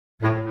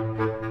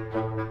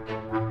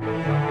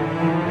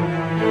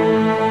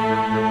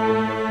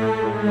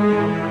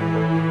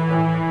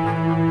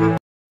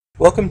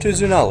Welcome to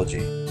zoology.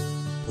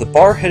 The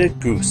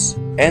bar-headed goose,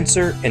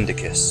 Anser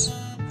indicus.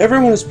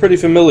 Everyone is pretty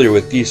familiar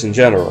with geese in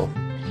general,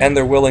 and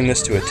their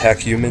willingness to attack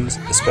humans,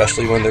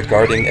 especially when they're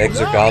guarding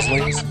eggs or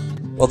goslings.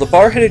 Well, the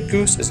bar-headed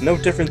goose is no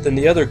different than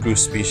the other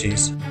goose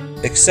species,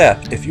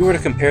 except if you were to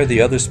compare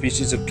the other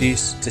species of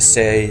geese to,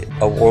 say,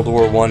 a World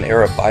War I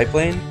era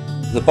biplane,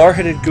 the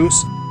bar-headed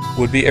goose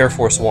would be Air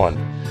Force One.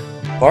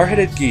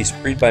 Bar-headed geese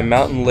breed by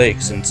mountain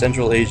lakes in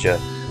Central Asia,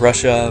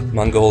 Russia,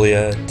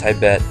 Mongolia,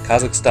 Tibet,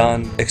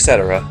 Kazakhstan,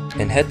 etc.,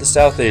 and head to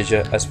South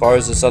Asia as far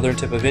as the southern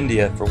tip of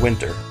India for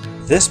winter.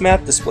 This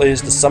map displays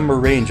the summer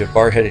range of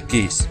bar-headed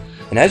geese,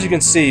 and as you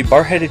can see,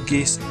 bar-headed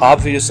geese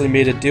obviously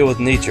made a deal with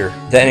nature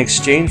that in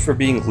exchange for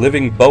being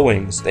living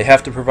Boeings, they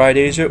have to provide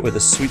Asia with a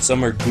sweet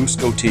summer goose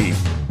goatee.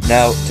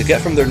 Now, to get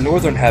from their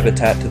northern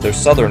habitat to their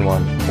southern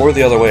one, or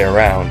the other way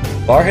around,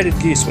 bar-headed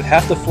geese would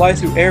have to fly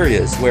through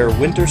areas where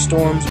winter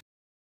storms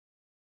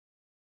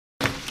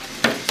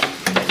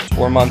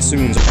or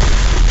monsoons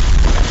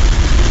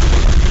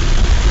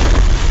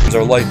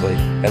are likely,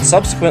 and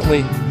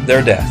subsequently,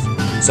 their death.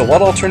 So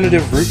what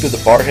alternative route do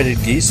the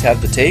bar-headed geese have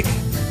to take?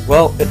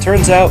 Well, it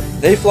turns out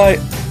they fly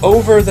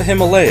over the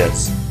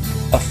Himalayas,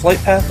 a flight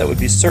path that would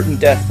be certain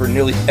death for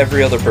nearly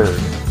every other bird.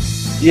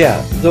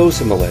 Yeah, those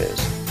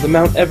Himalayas, the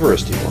Mount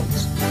Everesty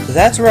ones.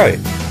 That's right,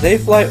 they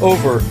fly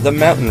over the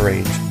mountain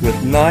range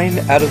with 9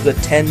 out of the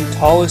 10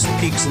 tallest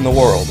peaks in the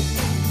world.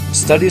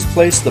 Studies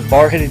place the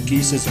bar-headed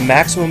geese's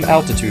maximum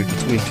altitude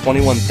between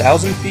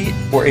 21,000 feet,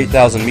 or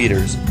 8,000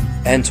 meters,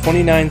 and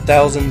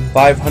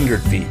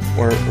 29,500 feet,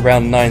 or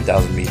around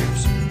 9,000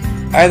 meters.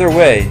 Either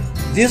way,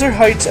 these are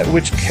heights at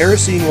which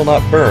kerosene will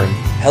not burn,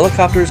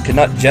 helicopters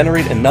cannot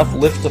generate enough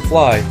lift to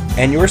fly,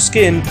 and your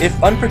skin,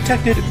 if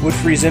unprotected, would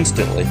freeze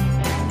instantly.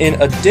 In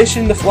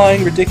addition to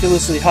flying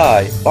ridiculously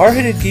high,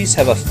 bar-headed geese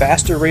have a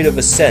faster rate of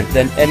ascent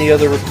than any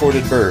other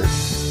recorded bird.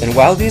 And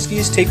while these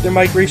geese take their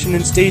migration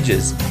in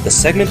stages, the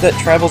segment that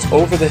travels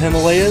over the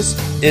Himalayas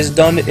is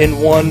done in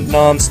one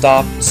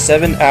non-stop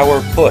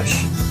 7-hour push.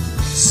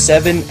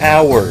 7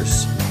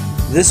 hours.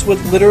 This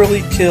would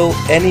literally kill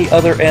any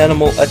other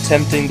animal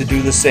attempting to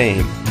do the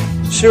same.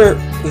 Sure,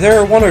 there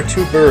are 1 or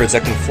 2 birds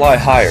that can fly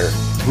higher,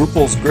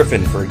 Ruppel's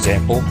griffin for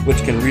example,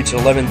 which can reach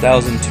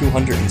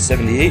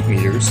 11,278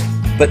 meters,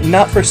 but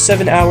not for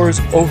 7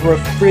 hours over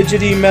a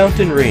frigid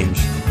mountain range.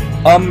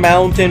 A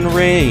mountain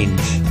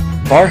range!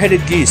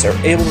 Bar-headed geese are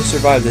able to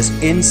survive this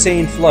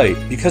insane flight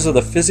because of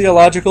the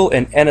physiological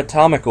and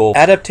anatomical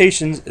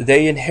adaptations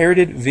they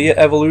inherited via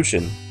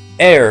evolution.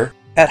 Air,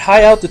 at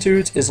high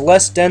altitudes, is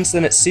less dense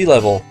than at sea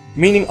level,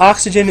 meaning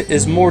oxygen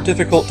is more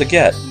difficult to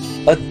get.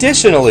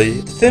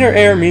 Additionally, thinner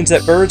air means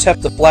that birds have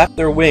to flap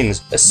their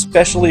wings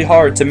especially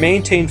hard to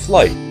maintain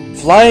flight.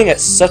 Flying at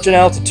such an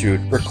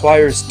altitude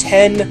requires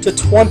 10 to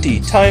 20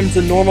 times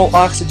the normal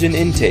oxygen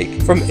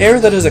intake from air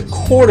that is a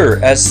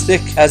quarter as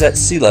thick as at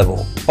sea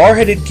level.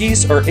 Bar-headed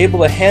geese are able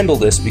to handle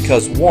this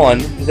because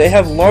 1. They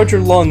have larger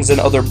lungs than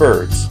other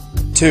birds.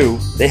 2.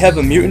 They have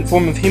a mutant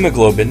form of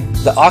hemoglobin,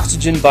 the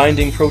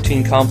oxygen-binding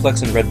protein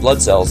complex in red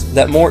blood cells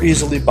that more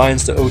easily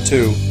binds to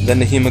O2 than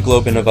the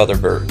hemoglobin of other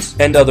birds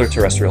and other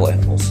terrestrial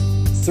animals.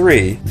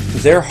 3.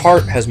 Their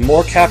heart has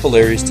more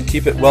capillaries to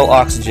keep it well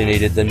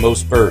oxygenated than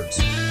most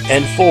birds.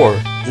 And 4.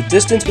 The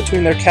distance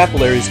between their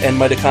capillaries and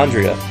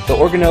mitochondria, the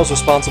organelles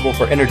responsible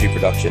for energy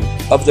production,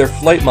 of their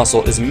flight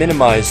muscle is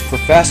minimized for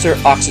faster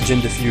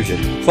oxygen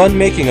diffusion. Fun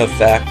making of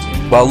fact,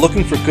 while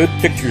looking for good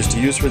pictures to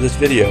use for this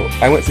video,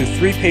 I went through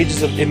 3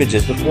 pages of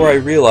images before I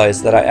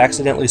realized that I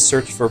accidentally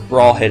searched for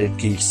bar-headed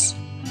geese.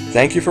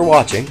 Thank you for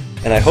watching,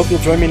 and I hope you'll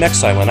join me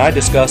next time when I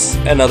discuss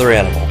another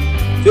animal.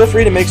 Feel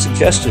free to make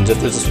suggestions if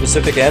there's a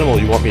specific animal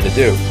you want me to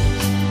do.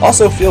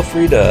 Also feel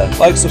free to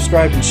like,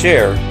 subscribe, and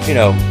share,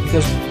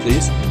 because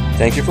please.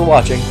 Thank you for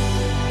watching,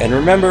 and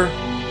remember,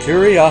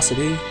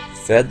 curiosity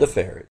fed the ferret.